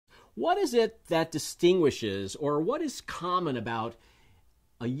What is it that distinguishes, or what is common about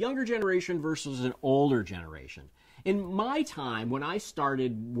a younger generation versus an older generation? In my time, when I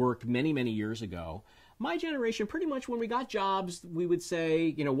started work many, many years ago, my generation, pretty much when we got jobs, we would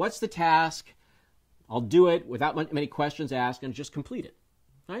say, what's the task? I'll do it without many questions asked and just complete it,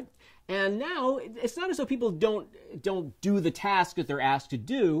 right? And now, it's not as though people don't do the task that they're asked to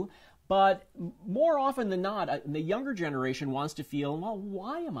do, but more often than not, the younger generation wants to feel, well,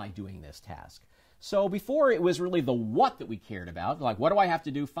 why am I doing this task? So before it was really the what that we cared about, like what do I have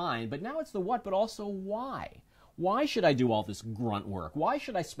to do? Fine. But now it's the what, but also why. Why should I do all this grunt work? Why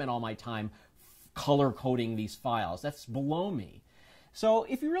should I spend all my time color coding these files? That's below me. So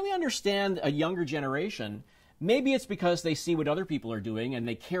if you really understand a younger generation, maybe it's because they see what other people are doing and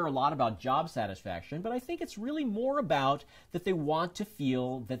they care a lot about job satisfaction, but I think it's really more about that they want to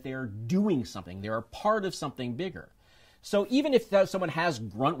feel that they're doing something, they're a part of something bigger. So even if someone has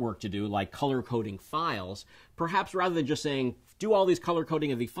grunt work to do, like color coding files, perhaps rather than just saying, do all these color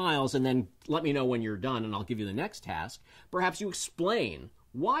coding of the files and then let me know when you're done and I'll give you the next task, perhaps you explain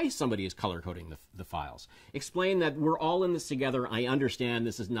why somebody is color coding the files. Explain that we're all in this together. I understand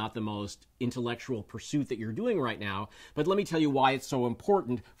this is not the most intellectual pursuit that you're doing right now, but let me tell you why it's so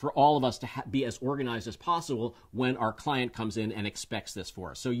important for all of us to be as organized as possible when our client comes in and expects this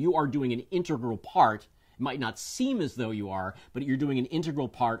for us. So you are doing an integral part. It might not seem as though you are, but you're doing an integral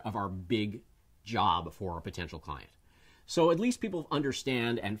part of our big job for a potential client. So at least people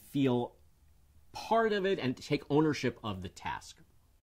understand and feel part of it and take ownership of the task.